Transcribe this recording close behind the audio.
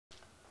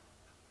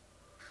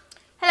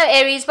Hello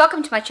Aries,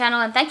 welcome to my channel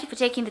and thank you for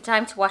taking the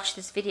time to watch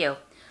this video.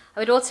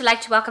 I would also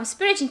like to welcome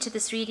Spirit into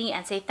this reading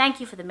and say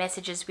thank you for the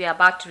messages we are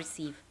about to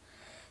receive.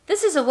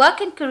 This is a work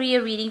and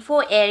career reading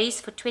for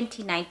Aries for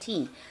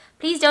 2019.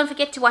 Please don't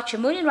forget to watch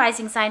your moon and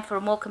rising sign for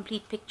a more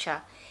complete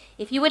picture.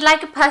 If you would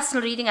like a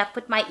personal reading, I've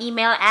put my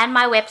email and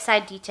my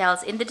website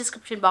details in the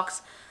description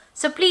box,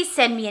 so please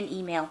send me an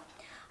email.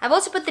 I've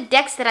also put the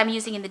decks that I'm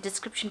using in the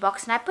description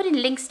box and I put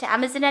in links to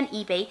Amazon and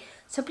eBay,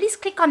 so please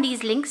click on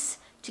these links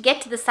to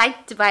get to the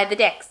site to buy the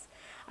decks.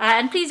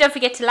 And please don't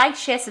forget to like,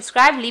 share,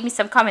 subscribe, leave me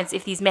some comments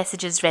if these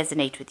messages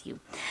resonate with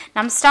you.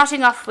 Now I'm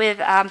starting off with,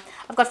 I've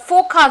got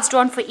 4 cards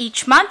drawn for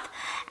each month,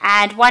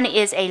 and one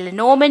is a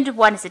Lenormand,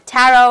 one is a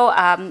tarot,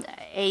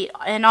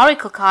 an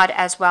oracle card,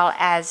 as well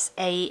as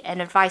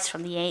an advice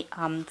from the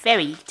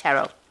fairy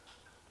tarot.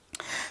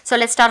 So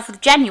let's start off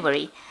with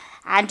January.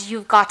 And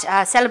you've got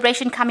a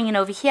celebration coming in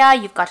over here.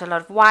 You've got a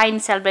lot of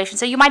wine celebration.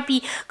 So you might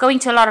be going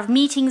to a lot of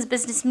meetings,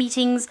 business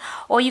meetings,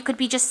 or you could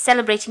be just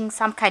celebrating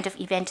some kind of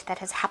event that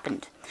has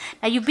happened.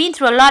 Now, you've been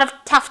through a lot of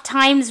tough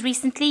times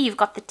recently. You've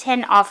got the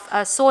 10 of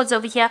Swords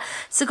over here.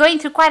 So going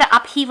through quite an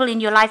upheaval in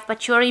your life,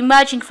 but you're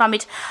emerging from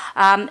it.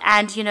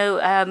 And, you know,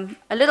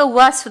 a little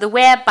worse for the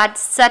wear, but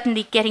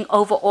certainly getting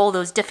over all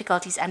those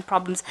difficulties and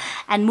problems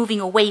and moving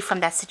away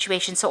from that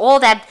situation. So all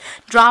that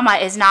drama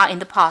is now in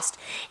the past.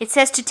 It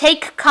says to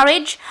take courage.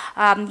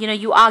 You know,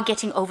 you are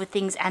getting over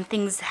things, and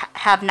things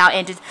have now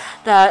ended.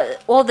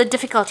 All the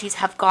difficulties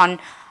have gone,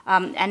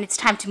 and it's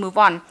time to move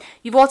on.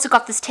 You've also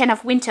got this 10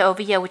 of Winter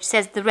over here, which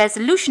says the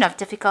resolution of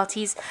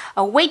difficulties,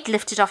 a weight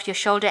lifted off your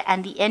shoulder,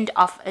 and the end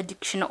of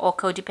addiction or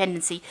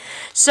codependency.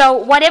 So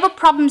whatever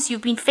problems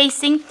you've been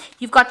facing,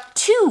 you've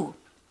got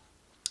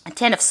a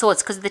 10 of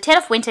Swords, because the 10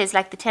 of Winter is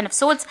like the 10 of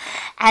Swords,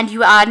 and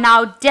you are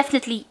now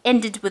definitely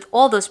ended with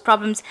all those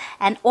problems,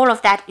 and all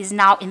of that is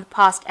now in the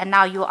past, and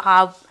now you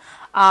are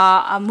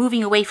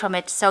moving away from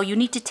it. So you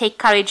need to take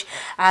courage,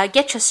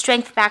 get your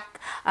strength back.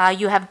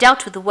 You have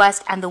dealt with the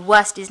worst, and the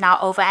worst is now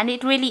over, and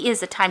it really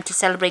is a time to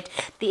celebrate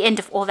the end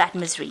of all that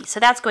misery. So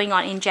that's going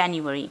on in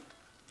January.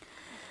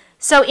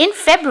 So in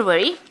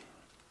February,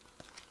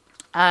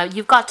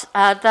 you've got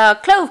the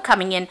Clove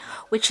coming in,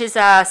 which is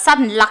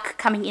sudden luck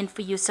coming in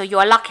for you. So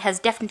your luck is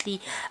definitely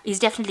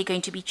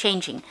going to be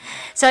changing.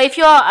 So if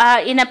you're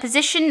in a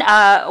position,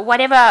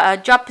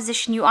 whatever job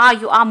position you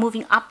are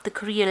moving up the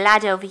career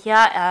ladder over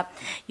here.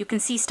 You can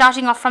see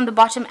starting off from the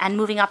bottom and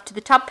moving up to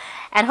the top,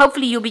 and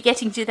hopefully you'll be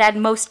getting to that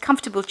most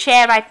comfortable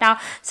chair right now.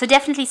 So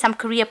definitely some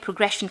career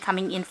progression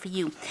coming in for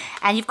you.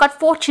 And you've got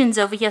Fortunes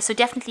over here, so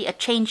definitely a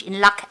change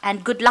in luck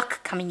and good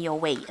luck coming your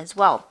way as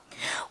well.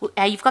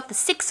 You've got the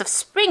 6 of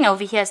Spring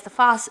over here as the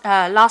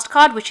last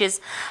card, which is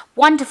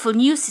wonderful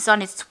news is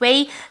on its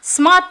way.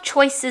 Smart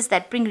choices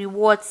that bring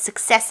rewards,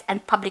 success,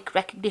 and public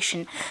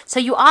recognition. So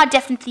you are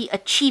definitely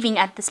achieving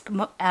at this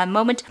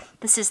moment.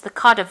 This is the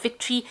card of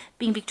victory,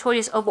 being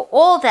victorious over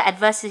all the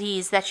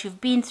adversities that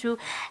you've been through,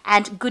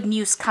 and good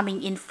news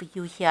coming in for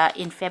you here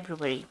in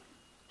February.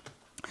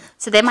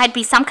 So there might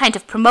be some kind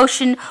of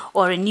promotion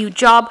or a new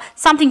job,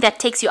 something that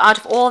takes you out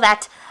of all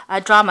that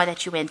drama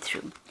that you went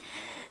through.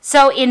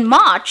 So in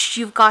March,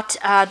 you've got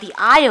the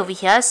Eye over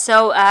here.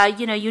 So,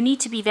 you know, you need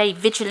to be very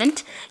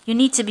vigilant. You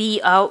need to be,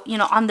 you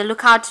know, on the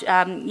lookout,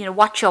 you know,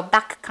 watch your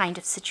back kind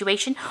of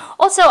situation.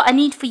 Also, a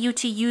need for you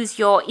to use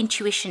your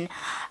intuition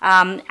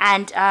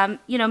and,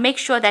 you know, make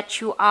sure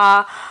that you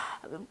are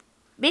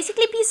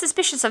basically be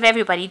suspicious of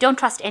everybody. Don't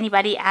trust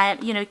anybody,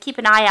 and, you know, keep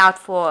an eye out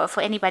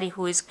for anybody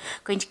who is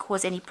going to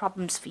cause any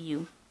problems for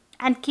you,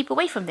 and keep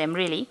away from them,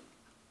 really.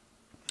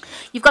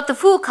 You've got the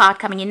Fool card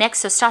coming in next,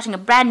 so starting a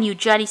brand new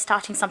journey,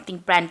 starting something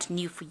brand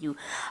new for you,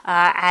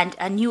 and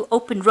a new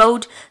open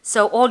road.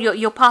 So all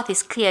your path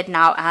is cleared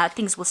now.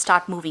 Things will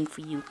start moving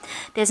for you.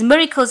 There's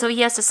miracles over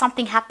here, so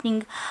something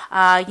happening.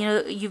 You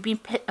know, you've been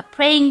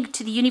praying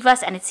to the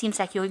universe, and it seems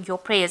like your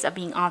prayers are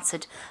being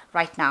answered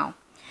right now.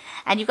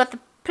 And you've got the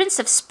Prince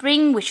of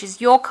Spring, which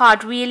is your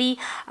card really.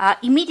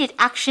 Immediate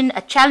action,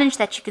 a challenge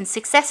that you can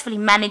successfully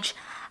manage,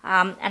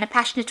 and a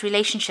passionate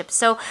relationship.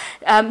 So,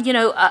 you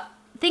know,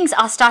 things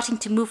are starting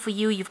to move for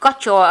you. You've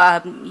got your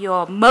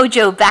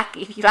mojo back,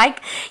 if you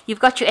like. You've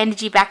got your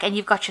energy back, and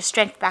you've got your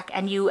strength back,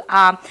 and you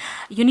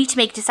need to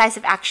make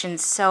decisive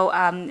actions. So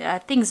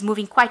things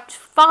moving quite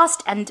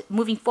fast and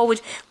moving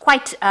forward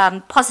quite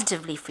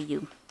positively for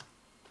you.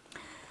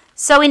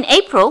 So in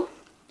April,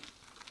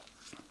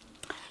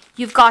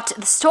 you've got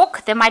the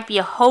Stork. There might be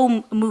a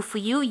home move for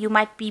you. You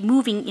might be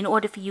moving in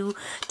order for you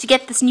to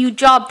get this new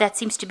job that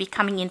seems to be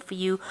coming in for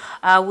you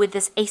with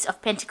this Ace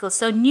of Pentacles.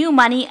 So new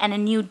money and a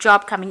new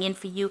job coming in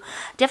for you.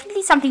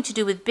 Definitely something to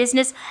do with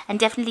business, and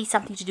definitely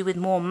something to do with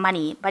more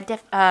money. But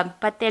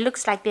there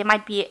looks like there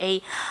might be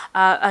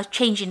a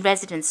change in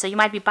residence. So you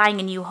might be buying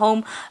a new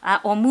home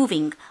or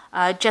moving.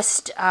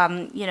 Just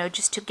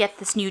to get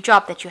this new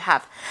job that you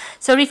have.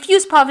 So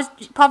refuse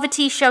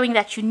poverty, showing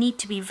that you need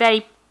to be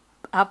very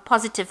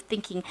positive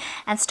thinking,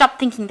 and stop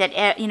thinking that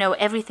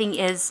everything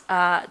is.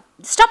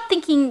 Stop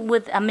thinking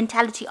with a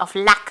mentality of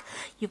lack.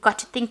 You've got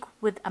to think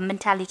with a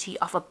mentality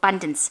of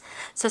abundance.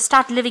 So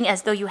start living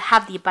as though you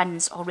have the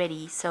abundance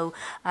already. So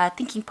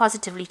thinking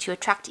positively to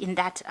attract in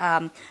that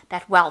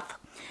wealth.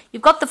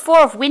 You've got the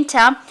Four of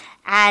Winter,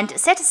 and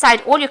set aside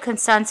all your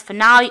concerns for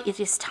now. It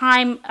is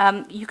time.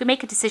 You can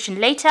make a decision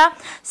later.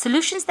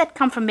 Solutions that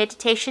come from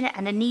meditation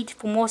and a need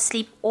for more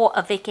sleep or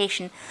a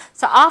vacation.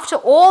 So after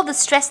all the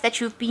stress that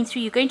you've been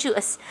through, you're going to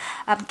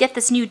get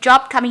this new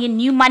job coming in,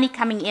 new money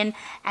coming in,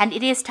 and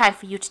it is time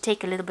for you to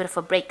take a little bit of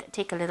a break,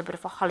 take a little bit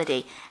of a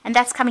holiday. And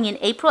that's coming in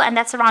April, and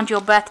that's around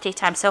your birthday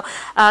time. So,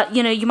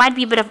 you might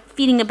be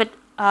feeling a bit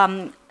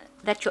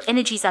that your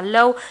energies are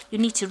low. You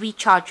need to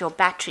recharge your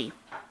battery.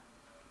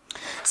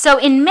 So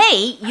in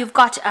May, you've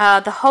got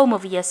the home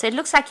over here. So it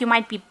looks like you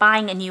might be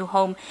buying a new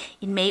home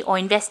in May, or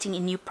investing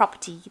in new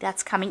property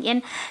that's coming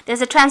in. There's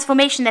a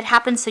transformation that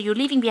happens. So you're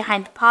leaving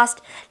behind the past,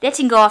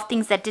 letting go of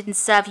things that didn't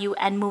serve you,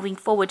 and moving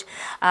forward.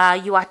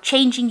 You are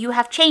changing. You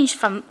have changed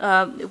from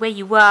where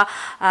you were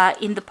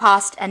in the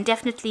past, and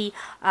definitely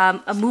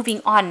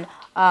moving on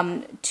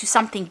to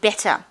something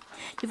better.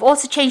 You've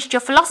also changed your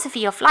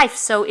philosophy of life.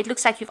 So it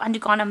looks like you've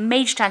undergone a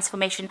major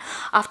transformation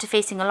after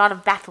facing a lot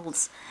of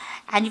battles.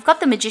 And you've got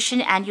the Magician,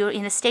 and you're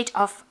in a state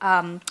of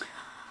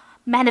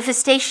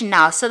manifestation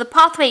now. So the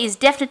pathway is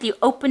definitely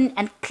open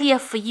and clear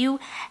for you,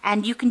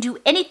 and you can do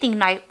anything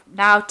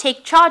now.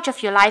 Take charge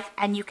of your life,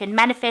 and you can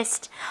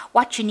manifest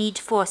what you need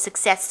for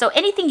success. So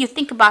anything you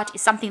think about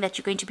is something that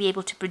you're going to be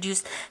able to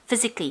produce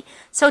physically.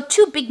 So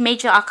two big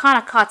major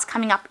arcana cards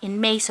coming up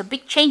in May. So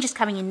big changes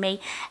coming in May,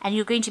 and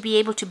you're going to be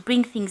able to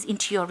bring things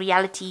into your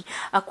reality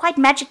quite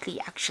magically,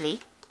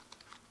 actually.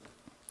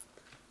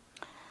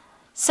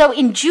 So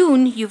in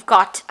June, you've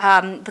got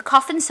the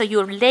Coffin. So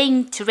you're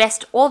laying to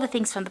rest all the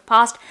things from the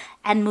past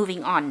and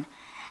moving on.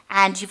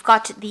 And you've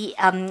got the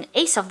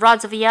Ace of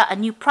Rods over here, a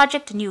new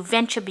project, a new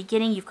venture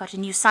beginning. You've got a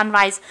new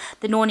sunrise,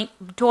 the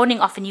dawning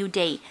of a new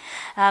day.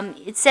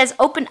 It says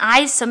open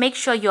eyes, so make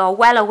sure you're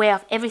well aware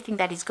of everything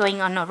that is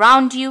going on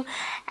around you.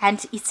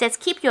 And it says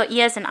keep your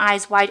ears and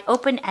eyes wide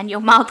open and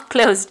your mouth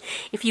closed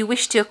if you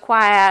wish to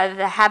acquire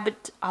the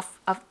habit of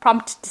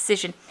prompt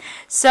decision.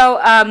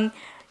 So,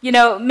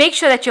 make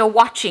sure that you're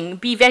watching,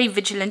 be very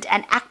vigilant,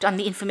 and act on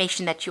the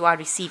information that you are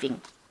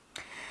receiving.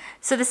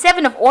 So the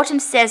Seven of Autumn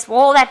says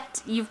all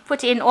that you've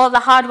put in, all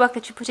the hard work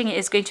that you're putting in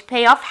is going to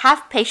pay off.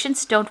 Have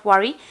patience, don't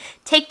worry.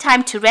 Take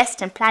time to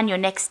rest and plan your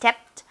next step.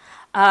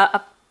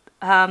 A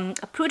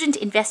prudent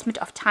investment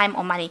of time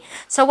or money.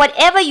 So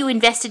whatever you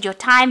invested your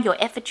time, your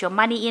effort, your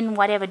money in,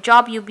 whatever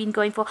job you've been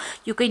going for,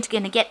 you're going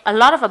to get a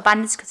lot of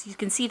abundance, because you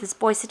can see this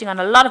boy sitting on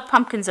a lot of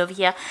pumpkins over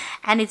here,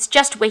 and it's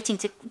just waiting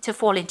to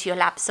fall into your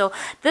lap. So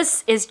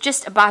this is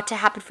just about to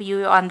happen for you.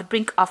 You're on the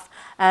brink of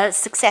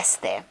success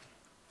there.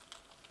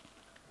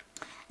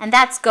 And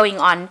that's going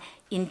on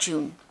in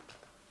June.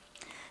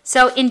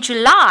 So in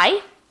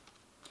July,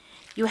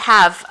 you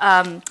have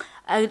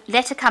a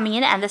letter coming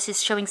in, and this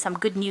is showing some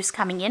good news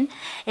coming in.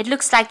 It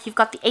looks like you've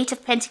got the Eight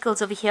of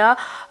Pentacles over here,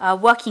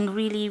 working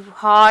really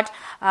hard,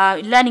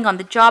 learning on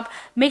the job.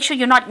 Make sure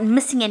you're not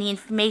missing any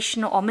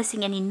information or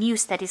missing any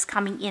news that is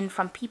coming in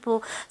from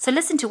people. So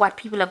listen to what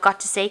people have got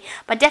to say,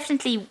 but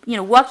definitely,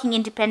 working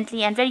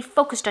independently and very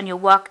focused on your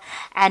work,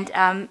 and,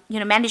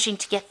 managing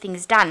to get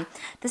things done.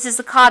 This is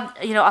the card,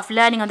 of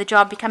learning on the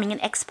job, becoming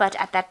an expert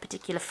at that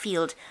particular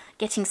field,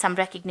 getting some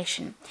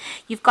recognition.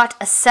 You've got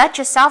assert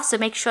yourself, so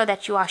make sure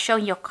that you are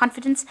showing your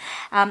confidence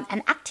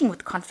and acting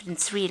with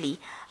confidence, really.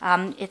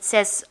 It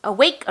says,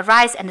 awake,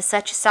 arise, and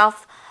assert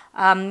yourself.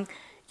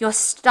 Your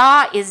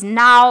star is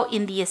now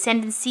in the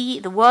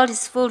ascendancy. The world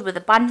is filled with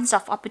abundance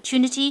of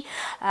opportunity,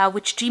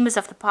 which dreamers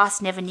of the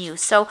past never knew.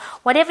 So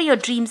whatever your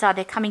dreams are,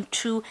 they're coming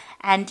true,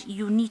 and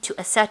you need to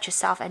assert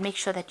yourself and make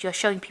sure that you're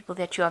showing people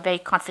that you are very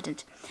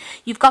confident.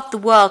 You've got the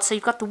world. So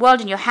you've got the world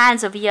in your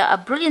hands over here, a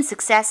brilliant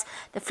success,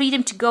 the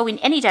freedom to go in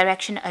any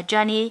direction, a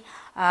journey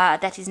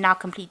that is now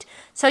complete.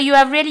 So you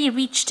have really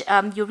reached,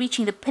 you're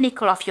reaching the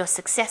pinnacle of your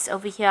success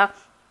over here,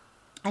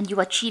 and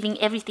you're achieving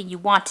everything you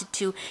wanted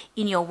to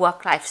in your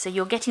work life. So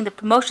you're getting the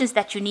promotions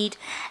that you need,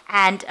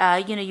 and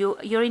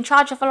you're in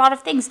charge of a lot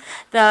of things.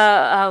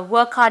 The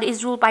work card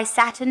is ruled by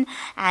Saturn,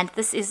 and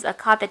this is a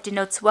card that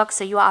denotes work.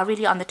 So you are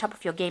really on the top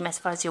of your game as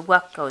far as your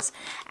work goes.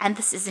 And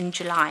this is in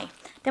July.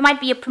 There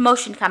might be a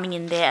promotion coming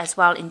in there as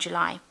well in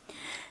July.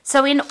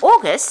 So in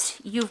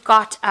August, you've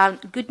got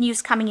good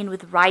news coming in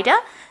with Rider.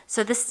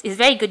 So this is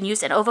very good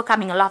news, and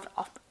overcoming a lot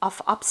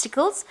of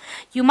obstacles.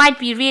 You might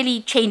be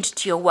really changed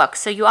to your work.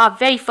 So you are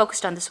very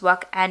focused on this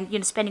work,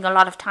 and spending a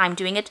lot of time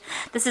doing it.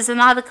 This is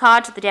another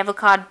card, the Devil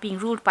card, being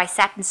ruled by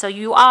Saturn. So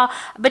you are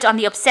a bit on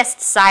the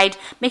obsessed side.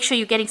 Make sure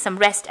you're getting some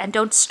rest and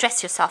don't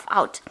stress yourself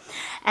out.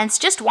 And it's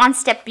just one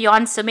step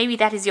beyond. So maybe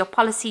that is your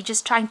policy,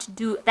 just trying to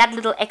do that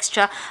little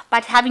extra,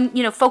 but having,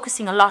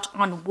 focusing a lot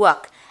on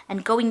work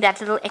and going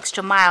that little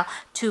extra mile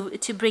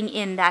to bring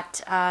in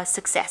that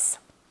success.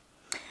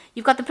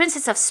 You've got the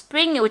Princess of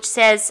Spring, which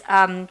says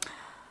a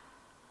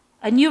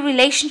new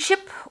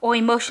relationship or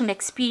emotional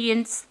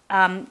experience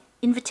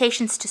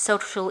invitations to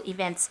social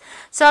events.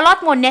 So a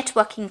lot more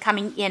networking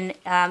coming in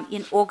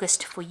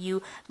August for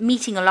you,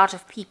 meeting a lot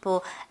of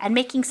people and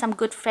making some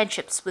good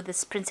friendships with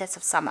this Princess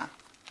of Summer.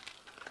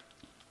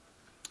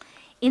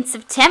 In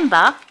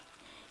September,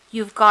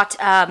 you've got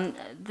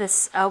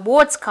this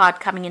awards card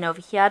coming in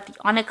over here, the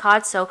honor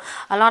card. So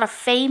a lot of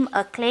fame,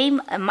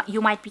 acclaim.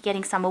 You might be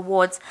getting some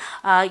awards,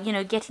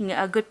 getting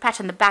a good pat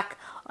on the back,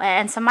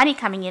 and some money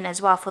coming in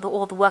as well for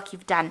all the work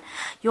you've done.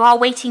 You are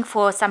waiting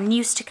for some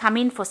news to come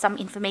in, for some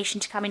information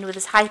to come in with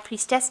this High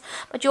Priestess,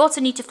 but you also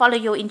need to follow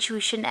your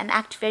intuition and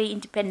act very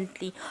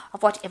independently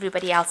of what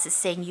everybody else is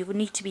saying. You will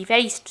need to be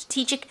very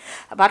strategic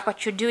about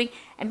what you're doing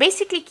and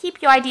basically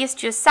keep your ideas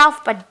to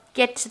yourself, but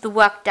get the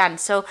work done.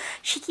 So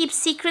she keeps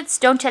secrets.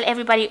 Don't tell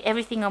everybody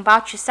everything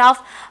about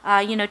yourself.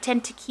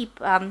 Tend to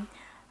keep an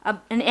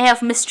air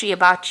of mystery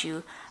about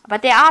you.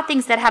 But there are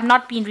things that have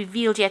not been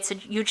revealed yet, so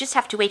you just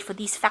have to wait for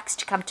these facts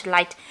to come to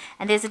light.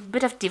 And there's a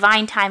bit of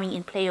divine timing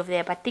in play over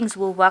there, but things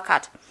will work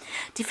out.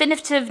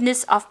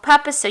 Definitiveness of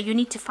purpose, so you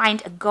need to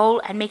find a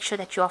goal and make sure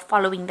that you are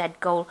following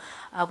that goal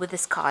with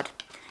this card.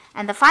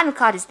 And the final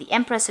card is the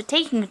Emperor. So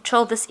taking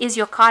control, this is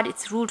your card.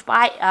 It's ruled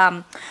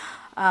by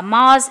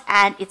Mars,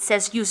 and it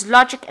says use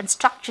logic and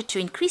structure to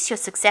increase your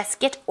success.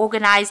 Get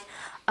organized.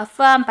 A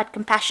firm but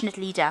compassionate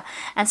leader.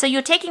 And so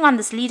you're taking on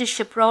this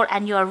leadership role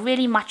and you're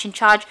really much in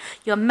charge.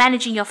 You're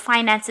managing your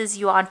finances.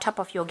 You are on top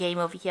of your game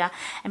over here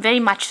and very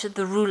much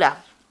the ruler,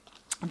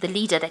 the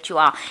leader that you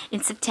are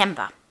in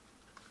September.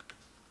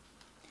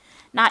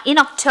 Now in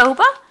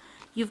October,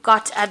 you've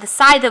got the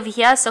Scythe over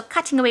here, so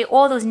cutting away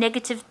all those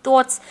negative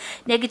thoughts,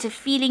 negative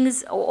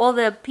feelings, or all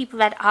the people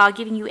that are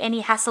giving you any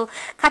hassle,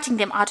 cutting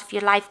them out of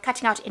your life,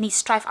 cutting out any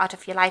strife out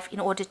of your life in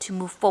order to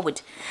move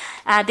forward.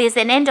 There's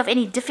an end of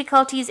any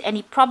difficulties,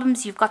 any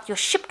problems. You've got your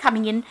ship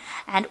coming in,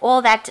 and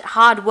all that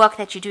hard work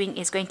that you're doing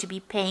is going to be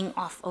paying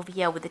off over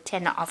here with the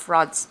Ten of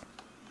Rods.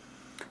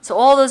 So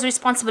all those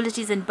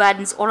responsibilities and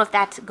burdens, all of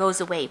that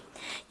goes away.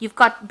 You've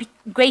got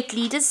great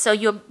leaders, so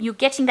you're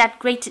getting that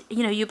great,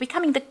 you're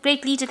becoming the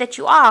great leader that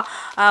you are.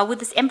 With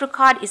this Emperor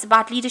card is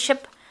about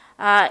leadership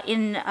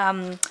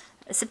in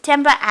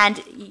September,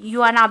 and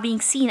you are now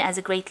being seen as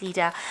a great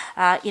leader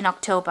in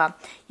October.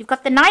 You've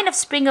got the Nine of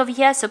Spring over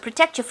here, so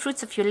protect your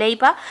fruits of your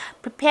labor,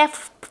 prepare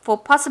for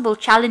possible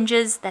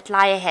challenges that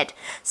lie ahead.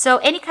 So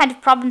any kind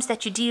of problems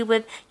that you deal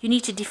with, you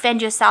need to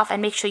defend yourself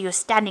and make sure you're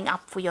standing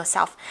up for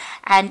yourself.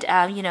 And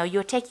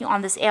you're taking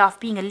on this air of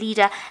being a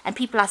leader, and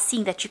people are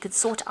seeing that you can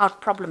sort out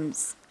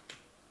problems.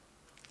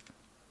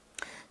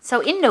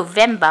 So in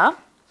November,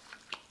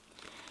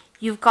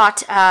 you've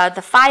got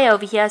the Fire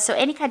over here, so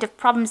any kind of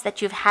problems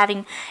that you're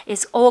having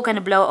is all going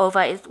to blow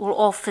over. It will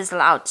all fizzle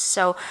out.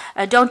 So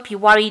don't be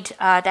worried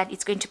that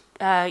it's going to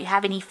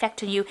have any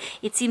effect on you.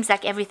 It seems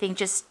like everything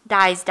just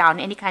dies down.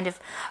 Any kind of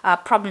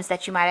problems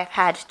that you might have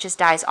had just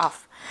dies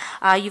off.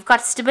 You've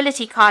got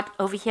stability card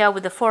over here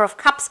with the Four of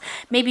Cups,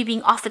 maybe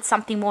being offered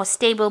something more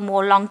stable,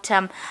 more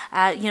long-term,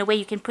 where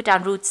you can put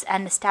down roots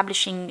and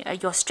establishing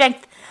your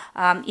strength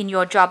in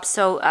your job.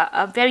 So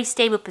a very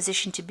stable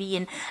position to be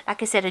in.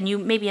 Like I said,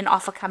 maybe an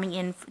offer coming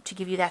in to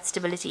give you that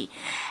stability.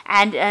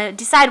 And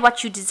decide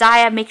what you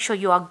desire. Make sure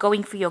you are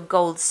going for your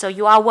goals. So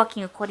you are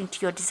working according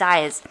to your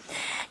desires.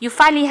 You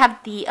finally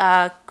have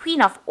the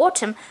Queen of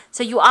Autumn,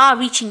 so you are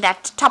reaching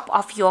that top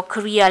of your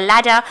career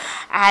ladder,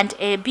 and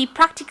be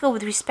practical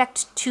with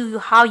respect to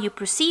how you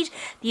proceed,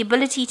 the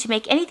ability to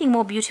make anything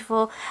more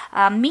beautiful,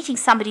 meeting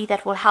somebody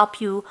that will help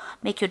you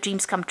make your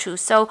dreams come true.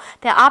 So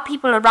there are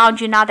people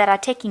around you now that are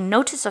taking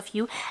notice of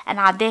you and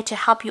are there to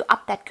help you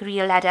up that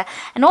career ladder.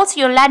 And also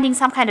you're landing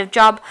some kind of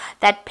job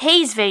that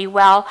pays very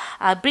well,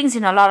 brings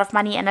in a lot of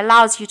money, and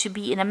allows you to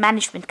be in a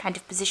management kind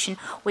of position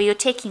where you're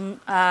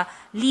taking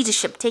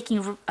leadership,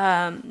 taking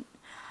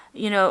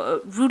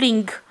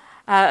ruling,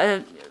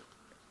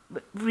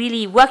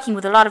 really working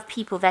with a lot of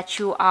people that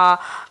you are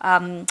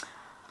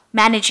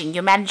managing.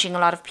 You're managing a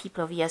lot of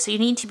people over here, so you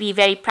need to be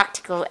very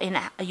practical in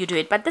how you do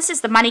it. But this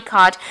is the money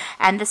card,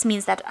 and this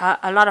means that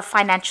a lot of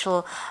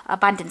financial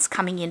abundance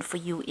coming in for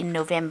you in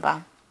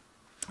November.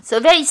 So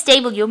very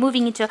stable. You're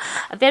moving into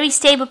a very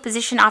stable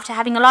position after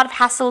having a lot of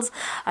hassles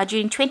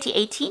during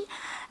 2018.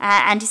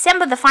 And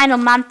December, the final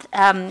month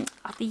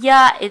of the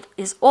year, it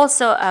is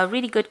also a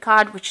really good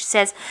card, which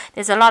says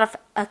there's a lot of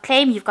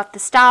acclaim. You've got the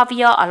Star of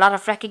Year, a lot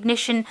of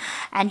recognition,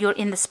 and you're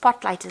in the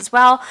spotlight as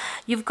well.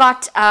 You've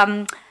got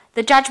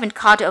the Judgment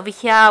card over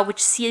here,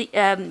 which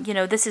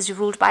this is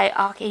ruled by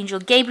Archangel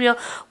Gabriel,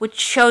 which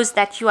shows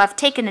that you have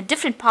taken a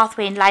different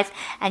pathway in life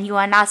and you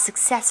are now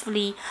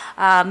successfully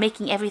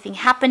making everything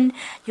happen.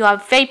 You are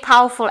very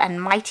powerful and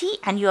mighty,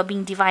 and you are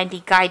being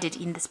divinely guided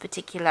in this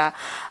particular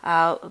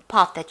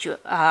path that you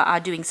are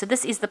doing. So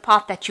this is the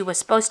path that you were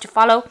supposed to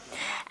follow.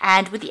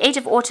 And with the Eight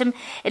of Autumn,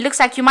 it looks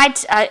like you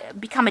might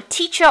become a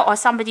teacher or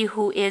somebody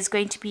who is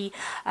going to be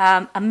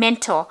a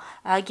mentor,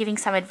 giving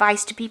some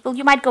advice to people.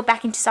 You might go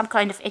back into some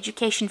kind of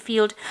education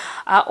field,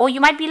 or you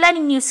might be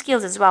learning new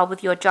skills as well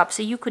with your job.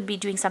 So you could be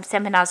doing some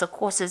seminars or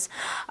courses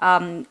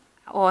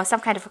or some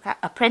kind of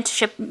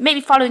apprenticeship,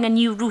 maybe following a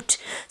new route.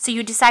 So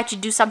you decide to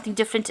do something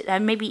different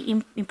and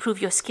maybe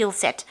improve your skill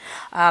set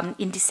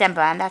in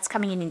December, and that's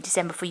coming in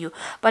December for you.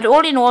 But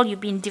all in all,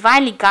 you've been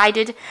divinely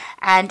guided,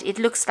 and it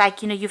looks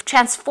like, you know, you've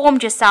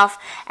transformed yourself,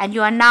 and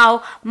you are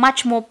now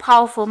much more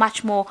powerful,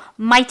 much more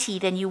mighty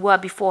than you were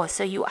before.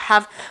 So you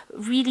have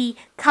really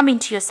come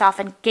into yourself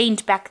and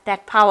gained back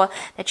that power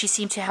that you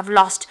seem to have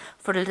lost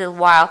for a little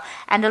while.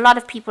 And a lot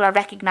of people are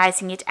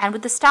recognizing it, and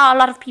with the star, a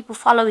lot of people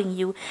following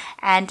you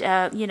and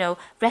you know,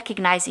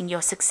 recognizing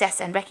your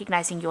success and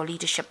recognizing your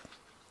leadership.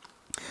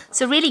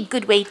 So really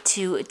good way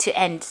to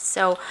end.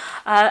 So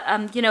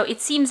you know,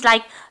 it seems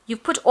like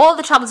you've put all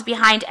the troubles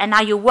behind, and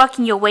now you're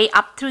working your way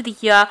up through the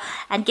year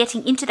and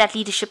getting into that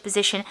leadership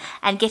position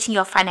and getting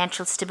your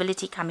financial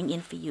stability coming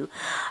in for you.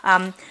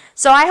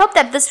 So I hope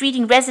that this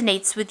reading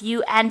resonates with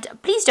you, and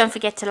please don't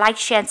forget to like,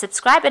 share and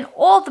subscribe, and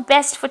all the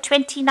best for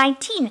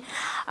 2019.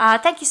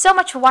 Thank you so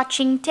much for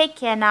watching. Take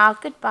care now.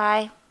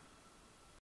 Goodbye.